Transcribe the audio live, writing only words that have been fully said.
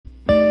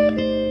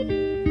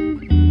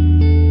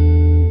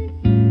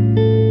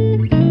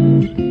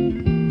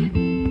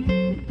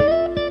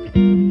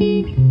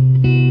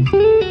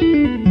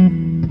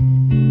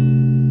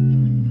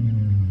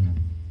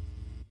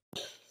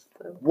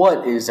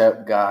is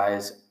up,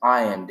 guys?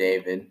 I am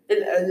David.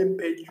 And I am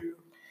Pedro.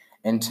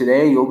 And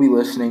today you'll be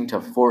listening to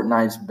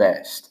Fortnite's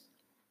Best.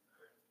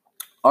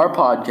 Our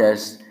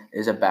podcast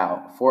is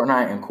about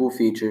Fortnite and cool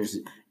features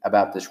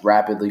about this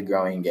rapidly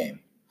growing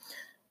game.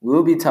 We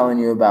will be telling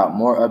you about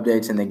more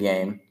updates in the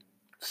game,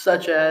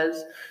 Such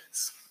as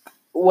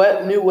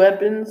new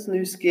weapons,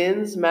 new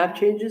skins, map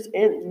changes,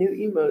 and new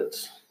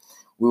emotes.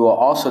 We will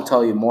also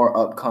tell you more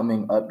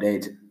upcoming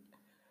updates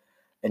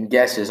and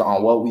guesses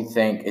on what we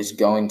think is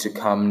going to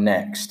come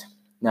next.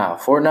 Now,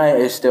 Fortnite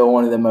is still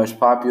one of the most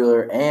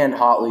popular and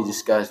hotly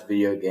discussed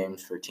video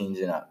games for teens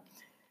and up.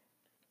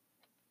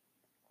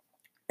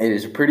 It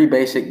is a pretty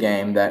basic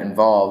game that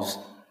involves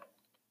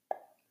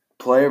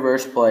player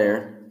versus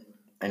player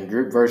and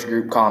group versus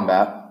group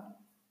combat.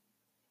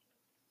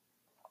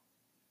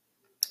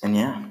 And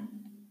yeah,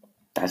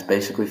 that's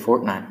basically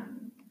Fortnite.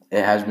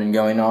 It has been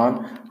going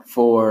on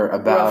for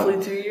about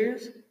roughly 2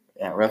 years.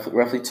 Yeah,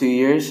 roughly 2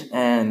 years,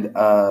 and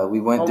we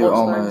went through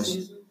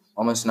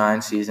almost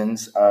 9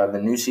 seasons. The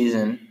new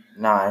season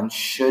 9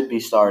 should be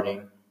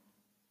starting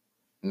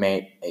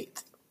May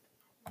 8th.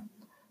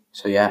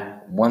 So yeah,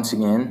 once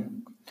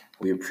again,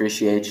 we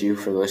appreciate you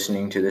for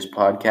listening to this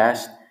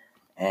podcast,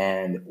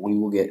 and we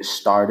will get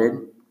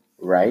started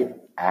right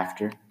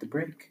after the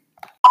break.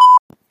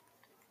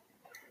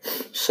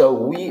 So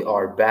we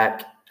are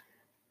back,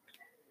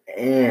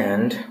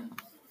 and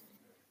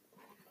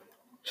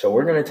so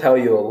we're going to tell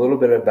you a little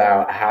bit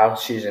about how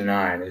Season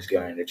 9 is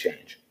going to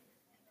change.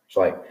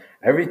 So,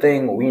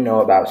 everything we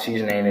know about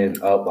Season 8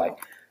 and up,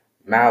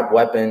 map,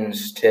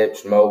 weapons,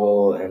 tips,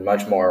 mobile, and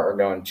much more are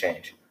going to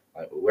change.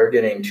 We're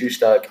getting too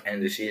stuck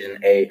into Season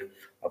 8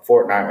 of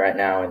Fortnite right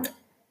now, and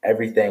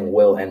everything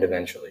will end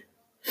eventually.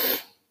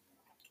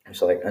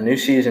 So, a new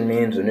season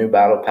means a new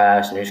battle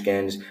pass, new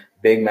skins,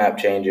 big map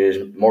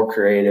changes, more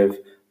creative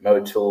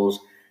mode tools,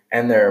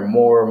 and there are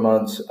more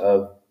months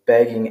of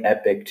begging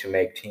Epic to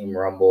make Team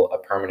Rumble a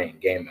permanent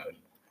game mode.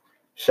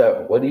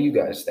 So, what do you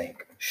guys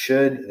think?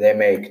 Should they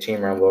make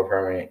Team Rumble a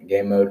permanent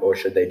game mode, or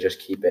should they just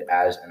keep it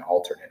as an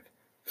alternative?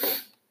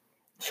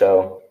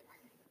 So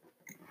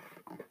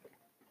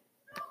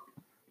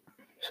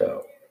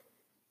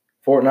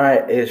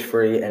Fortnite is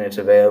free and it's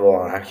available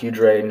on a huge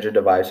range of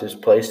devices: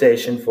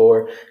 PlayStation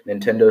 4,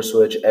 Nintendo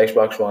Switch,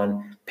 Xbox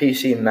One,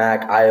 PC,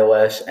 Mac,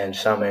 iOS, and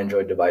some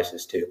Android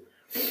devices too.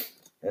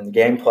 And the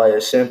gameplay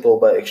is simple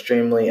but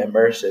extremely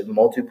immersive.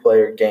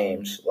 Multiplayer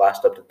games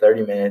last up to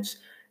 30 minutes,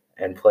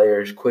 and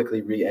players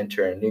quickly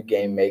re-enter a new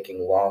game,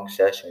 making long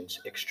sessions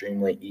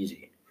extremely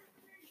easy.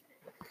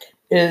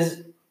 It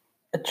is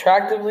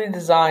attractively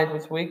designed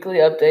with weekly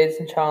updates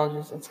and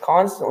challenges. It's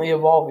constantly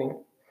evolving.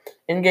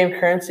 In-game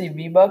currency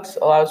V-Bucks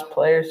allows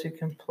players to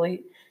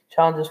complete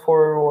challenges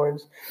for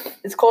rewards.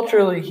 It's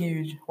culturally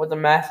huge, with a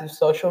massive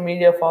social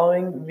media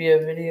following via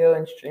video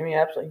and streaming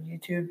apps like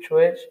YouTube,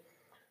 Twitch.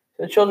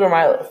 The children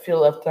might feel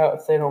left out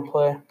if they don't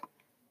play.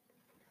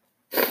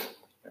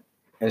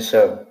 And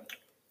so,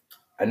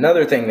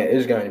 another thing that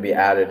is going to be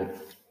added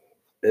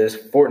is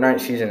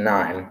Fortnite Season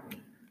 9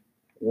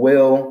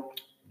 will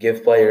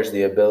give players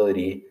the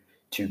ability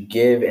to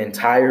give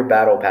entire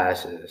battle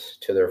passes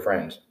to their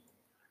friends.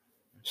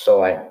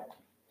 So,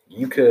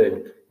 you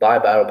could buy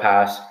a battle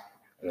pass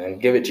and then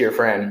give it to your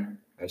friend,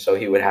 and so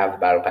he would have the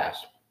battle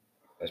pass.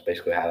 That's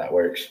basically how that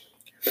works.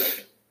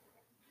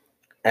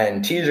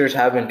 And teasers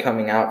have been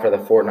coming out for the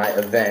Fortnite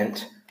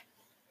event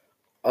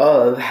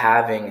of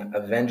having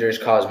Avengers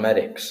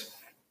cosmetics.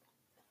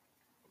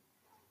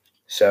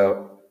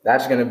 So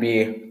that's going to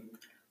be,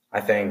 I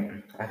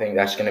think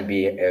that's going to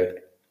be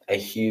a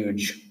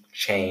huge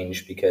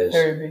change because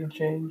very big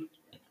change.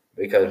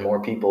 Because more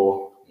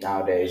people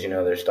nowadays,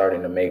 they're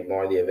starting to make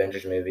more of the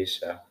Avengers movies.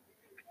 So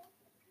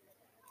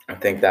I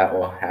think that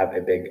will have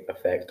a big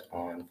effect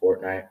on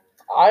Fortnite.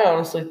 I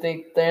honestly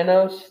think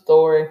Thanos,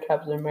 Thor, and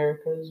Captain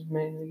America is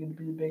mainly going to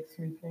be the big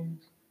 3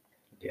 things.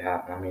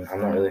 Yeah, I'm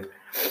not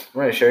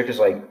really sure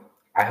because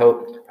I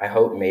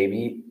hope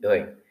maybe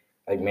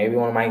maybe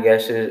one of my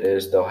guesses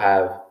is they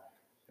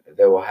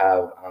will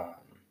have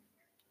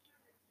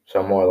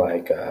some more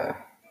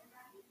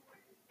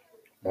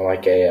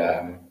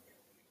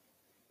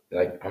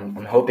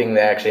I'm hoping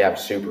they actually have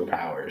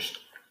superpowers.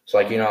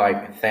 So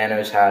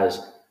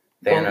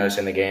Thanos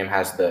in the game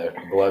has the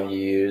glove you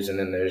use, and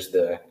then there's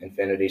the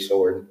Infinity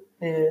Sword.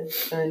 Yeah,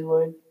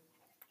 anyway.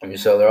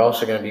 So they're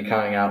also going to be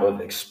coming out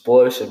with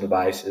explosive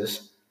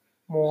devices.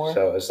 More.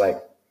 So it's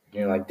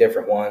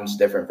different ones,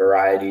 different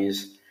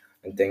varieties,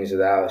 and things of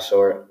that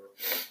sort.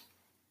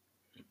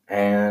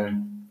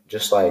 And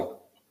just like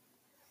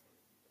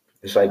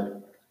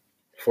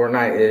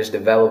Fortnite is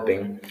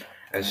developing,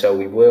 and so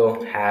we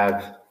will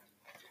have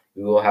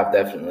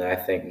definitely, I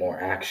think, more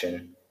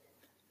action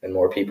and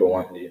more people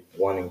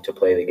wanting to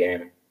play the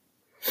game.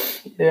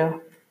 Yeah.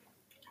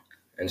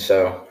 And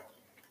so,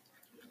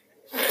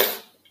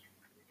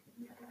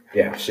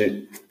 yeah.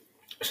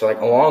 So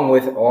along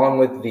with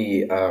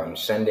the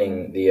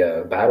sending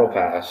the battle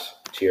pass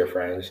to your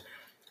friends,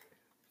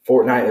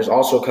 Fortnite is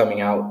also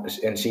coming out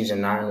in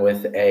Season 9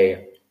 with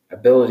a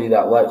ability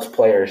that lets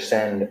players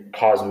send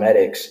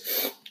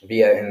cosmetics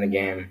via in the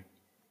game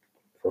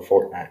for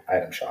Fortnite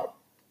item shop.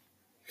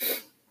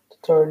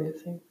 It's already a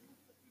thing.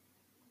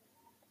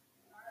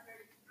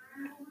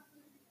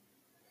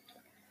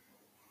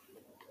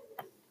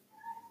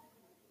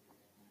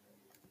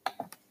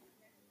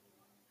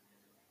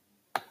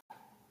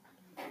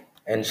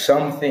 And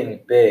something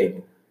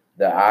big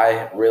that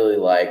I really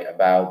like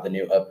about the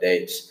new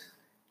updates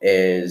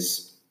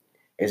is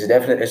it's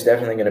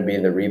definitely going to be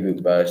the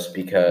reboot bus,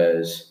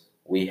 because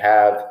we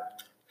have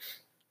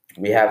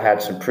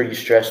had some pretty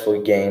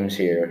stressful games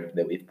here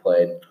that we've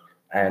played,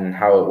 and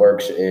how it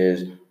works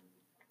is,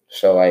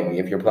 so like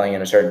if you're playing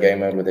in a certain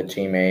game mode with a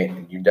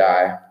teammate, you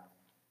die,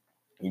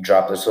 you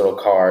drop this little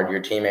card,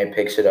 your teammate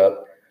picks it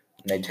up,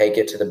 and they take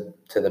it to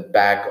the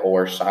back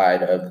or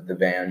side of the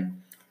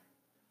van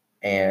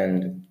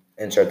and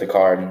insert the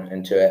card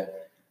into it.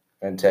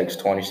 And it takes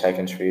 20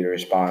 seconds for you to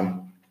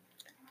respond.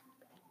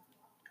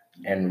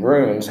 And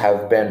runes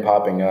have been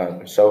popping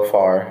up. So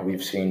far,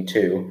 we've seen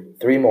 2.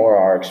 3 more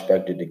are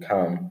expected to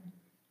come.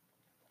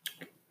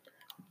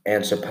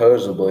 And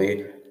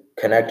supposedly,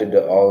 connected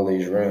to all of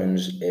these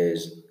runes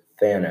is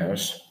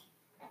Thanos.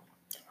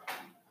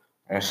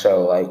 And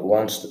so, like,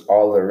 once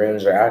all the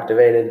runes are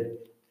activated,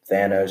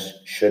 Thanos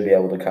should be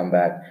able to come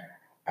back,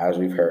 as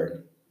we've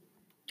heard.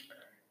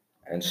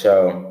 And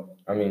so,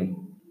 I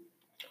mean,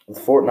 with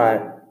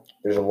Fortnite,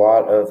 there's a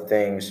lot of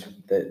things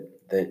that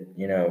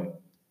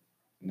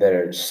that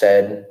are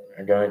said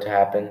are going to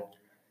happen,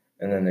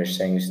 and then there's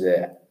things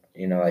that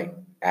like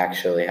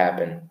actually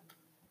happen.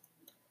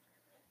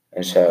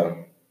 And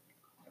so,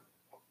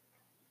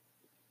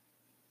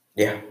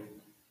 yeah.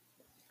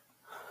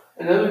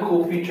 Another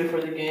cool feature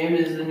for the game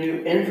is the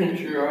new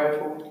infantry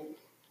rifle.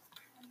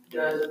 It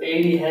does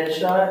 80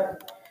 headshot,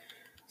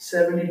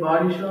 70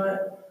 body shot,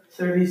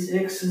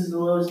 36 is the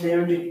lowest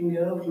damage you can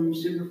go from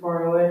super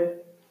far away.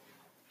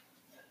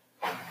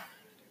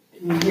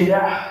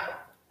 Yeah.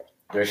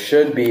 There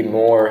should be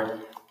more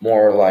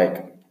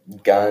like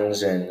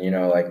guns and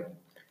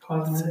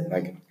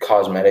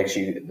cosmetics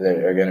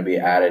that are going to be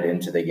added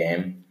into the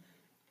game.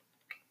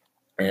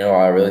 And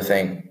I really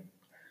think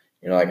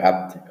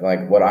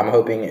what I'm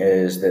hoping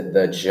is that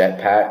the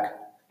jetpack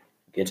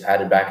gets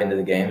added back into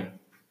the game,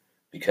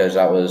 because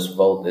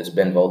it's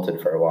been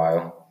vaulted for a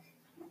while,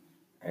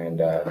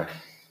 and I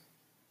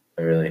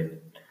really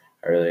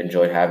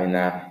enjoyed having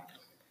that.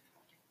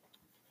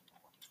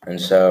 And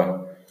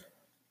so,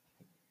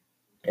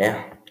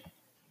 yeah,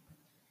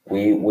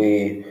 we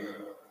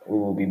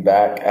will be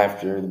back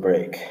after the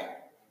break.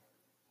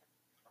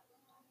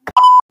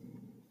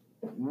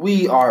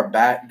 We are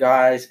back,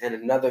 guys, and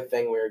another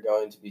thing we're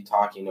going to be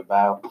talking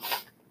about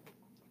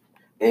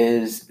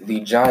is the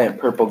giant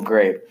purple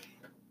grape.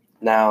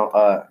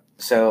 Now,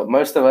 so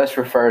most of us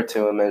refer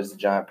to him as the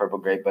giant purple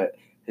grape, but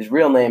his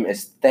real name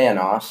is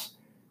Thanos.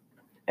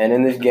 And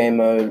in this game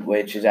mode,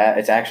 which is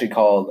it's actually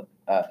called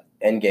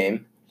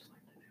Endgame,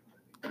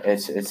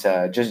 it's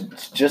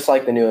just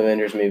like the new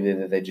Avengers movie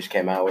that they just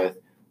came out with,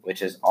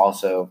 which is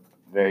also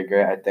very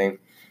great, I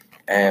think.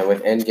 And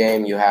with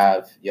Endgame, you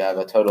have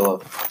a total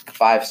of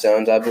 5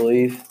 stones, I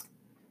believe.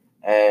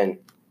 And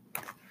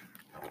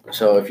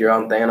so if you're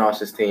on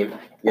Thanos' team,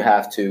 you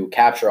have to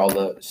capture all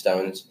the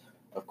stones,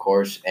 of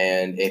course.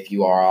 And if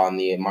you are on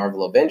the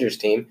Marvel Avengers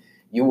team,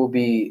 you will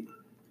be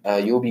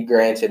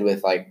granted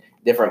with like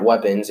different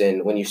weapons.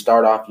 And when you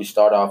start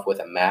off with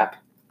a map,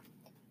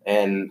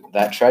 and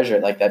that treasure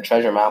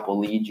map will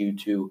lead you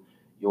to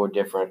your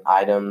different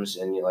items,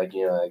 and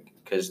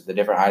because the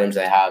different items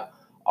they have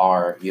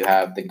are, you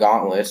have the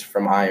gauntlets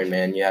from Iron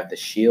Man, you have the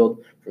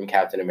shield from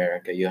Captain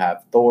America, you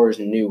have Thor's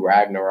new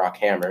Ragnarok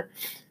hammer,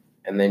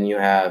 and then you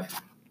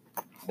have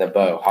the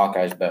bow,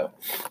 Hawkeye's bow.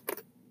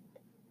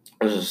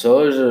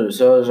 So those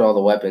are all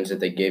the weapons that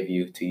they give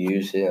you to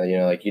use.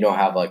 You don't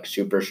have like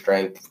super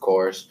strength, of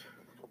course,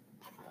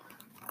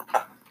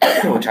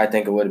 which I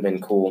think it would have been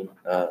cool.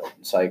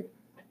 It's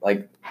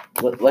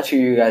let's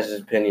hear you guys'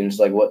 opinions.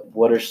 Like,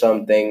 what are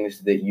some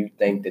things that you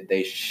think that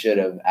they should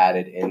have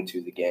added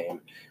into the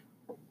game,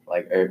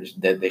 or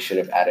that they should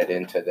have added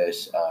into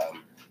this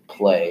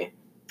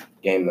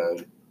game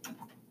mode?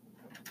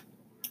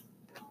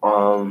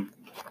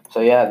 So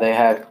yeah, they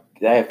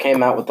have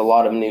came out with a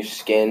lot of new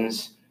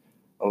skins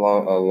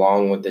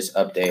along with this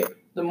update.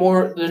 The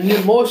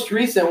most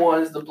recent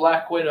one is the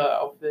Black Widow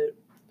outfit,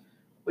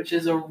 which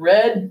is a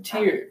red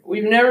tier.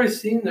 We've never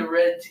seen the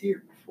red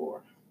tier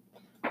before.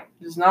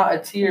 It's not a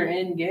tier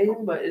in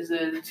game, but is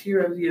a tier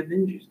of the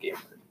Avengers game.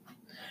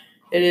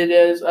 And it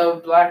is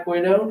of Black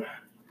Widow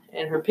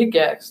and her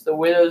pickaxe, the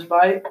Widow's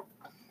Bite,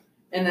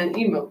 and an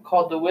emote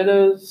called the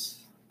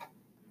Widow's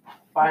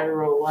Fire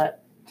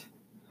Roulette.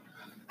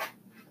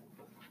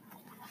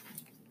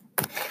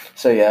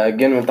 So yeah,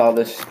 again with all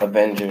this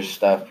Avengers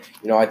stuff,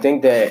 I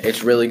think that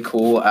it's really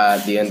cool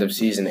at the end of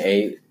season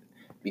 8,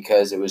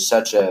 because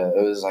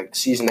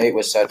season 8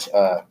 was such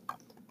a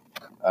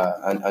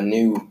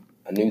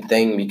new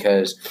thing,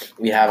 because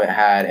we haven't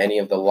had any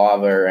of the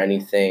lava or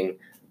anything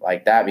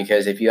like that,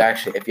 because if you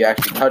actually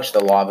touch the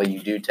lava, you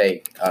do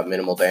take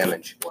minimal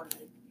damage.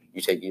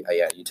 You take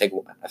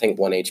I think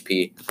 1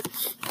 HP.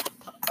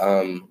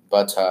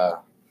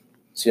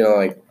 So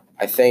like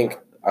I think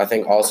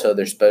also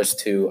they're supposed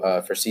to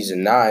for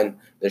season 9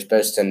 they're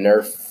supposed to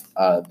nerf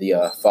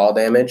the fall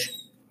damage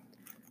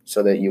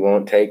so that you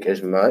won't take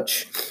as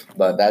much.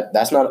 But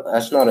that's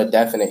not a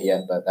definite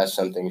yet. But that's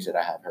some things that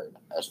I have heard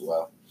as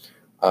well.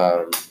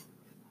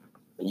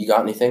 You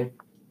got anything?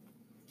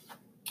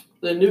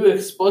 The new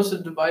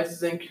explosive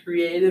devices and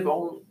creative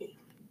only.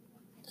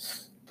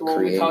 The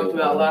one we talked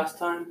about last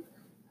time.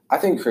 I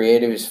think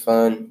creative is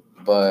fun,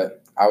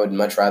 but I would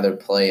much rather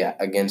play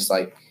against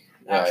like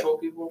actual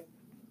people.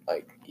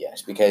 Like,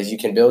 yes, because you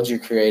can build your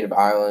creative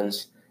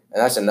islands,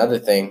 and that's another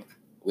thing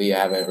we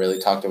haven't really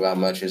talked about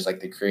much is like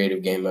the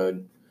creative game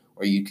mode,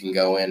 where you can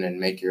go in and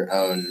make your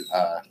own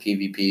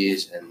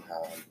PvPs and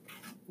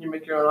you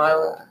make your own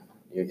island.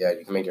 You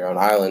can make your own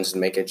islands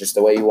and make it just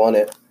the way you want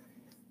it.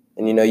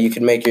 And, you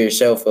can make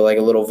yourself like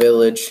a little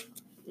village,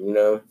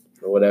 or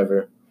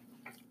whatever.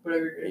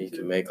 Whatever you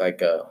can make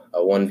like a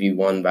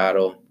 1v1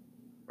 battle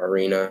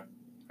arena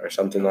or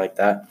something like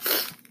that.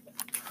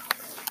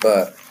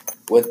 But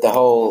with the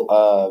whole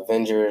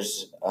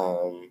Avengers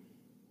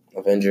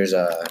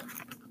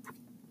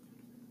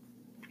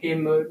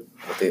game mode.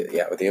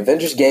 With the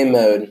Avengers game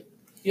mode,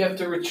 you have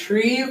to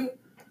retrieve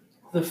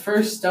the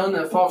first stone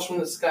that falls from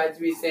the sky to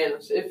be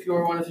Thanos if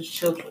you're one of his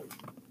children.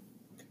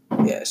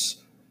 Yes.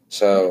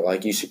 So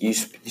like you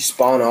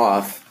spawn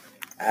off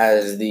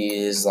as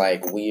these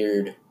like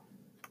weird,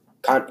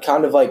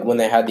 kind of like when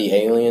they had the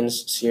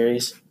Aliens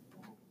series.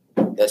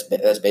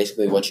 That's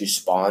basically what you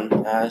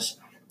spawn as.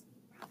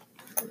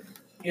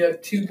 You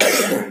have 2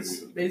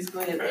 guns,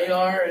 basically an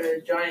AR and a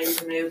giant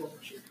grenade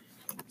launcher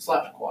 /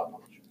 quad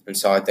launcher. And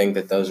so I think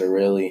that those are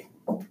really,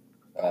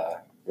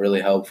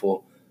 really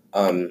helpful.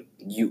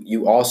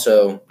 You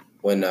also,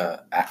 when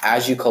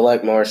as you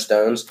collect more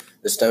stones,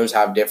 the stones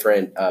have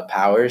different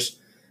powers,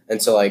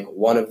 and so like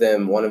one of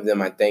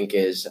them I think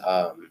is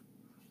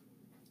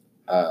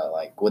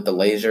like with the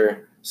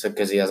laser. So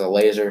because he has a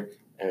laser,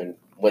 and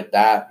with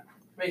that.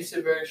 Makes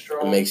it very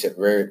strong. It makes it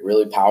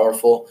really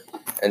powerful,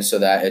 and so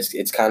that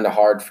it's kind of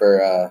hard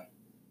for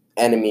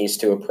enemies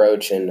to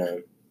approach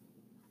and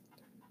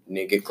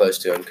get close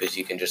to him because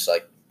you can just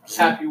like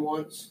taps you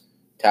once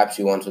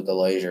with the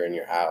laser and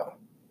you're out.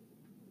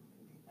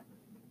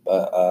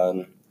 But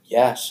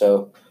yeah,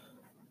 so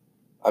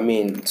I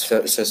mean,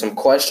 so some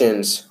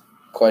questions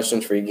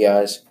for you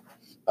guys.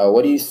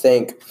 What do you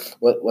think?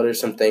 What are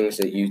some things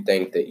that you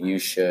think that you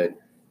should?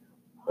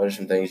 What are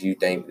some things you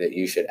think that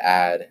you should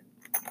add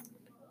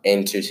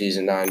into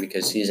Season 9,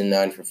 because Season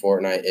 9 for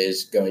Fortnite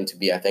is going to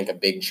be, I think, a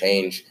big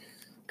change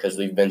because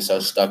we've been so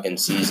stuck in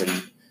Season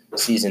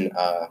 8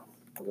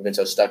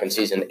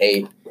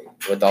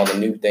 with all the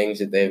new things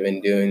that they've been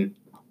doing.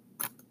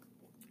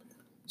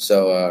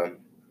 So,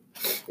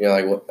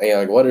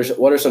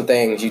 what are some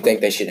things you think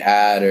they should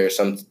add, or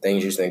some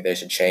things you think they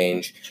should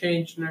change?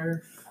 Change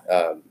nerf.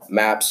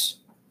 Maps.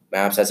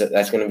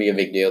 That's going to be a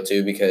big deal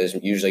too, because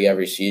usually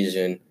every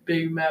season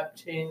big map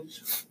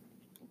changes.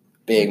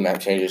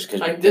 Because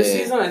like this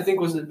season, I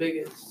think was the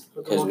biggest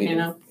with the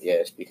volcano.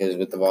 Yes, because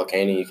with the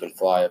volcano, you can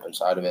fly up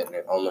inside of it, and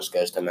it almost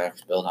goes to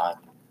max build height.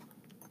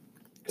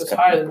 Goes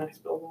higher than max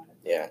build height.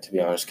 Yeah, to be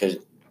honest, because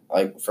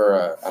I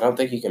don't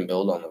think you can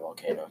build on the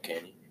volcano,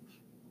 can you?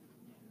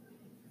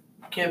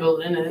 You can't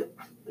build in it.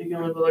 You can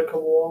only build a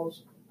couple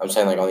walls. I'm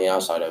saying like on the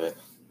outside of it.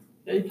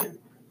 Yeah, you can.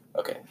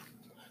 Okay.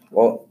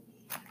 Well,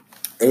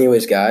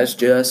 anyways, guys,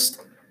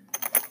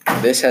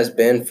 this has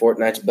been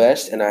Fortnite's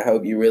Best, and I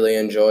hope you really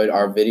enjoyed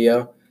our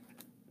video.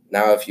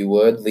 Now, if you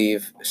would,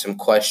 leave some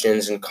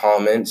questions and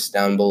comments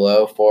down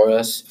below for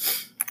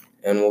us,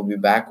 and we'll be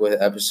back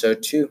with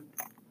episode 2.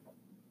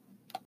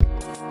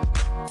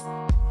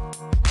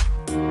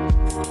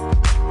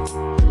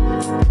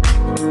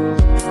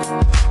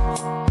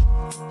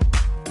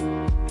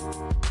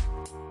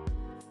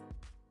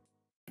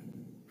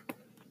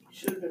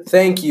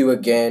 Thank you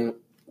again.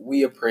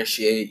 We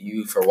appreciate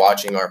you for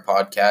watching our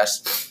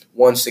podcast.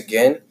 Once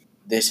again,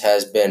 this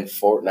has been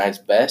Fortnite's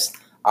Best.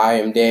 I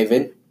am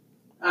David.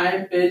 I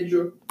am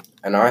Pedro.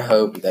 And I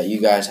hope that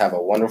you guys have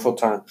a wonderful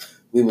time.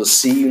 We will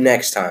see you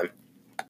next time.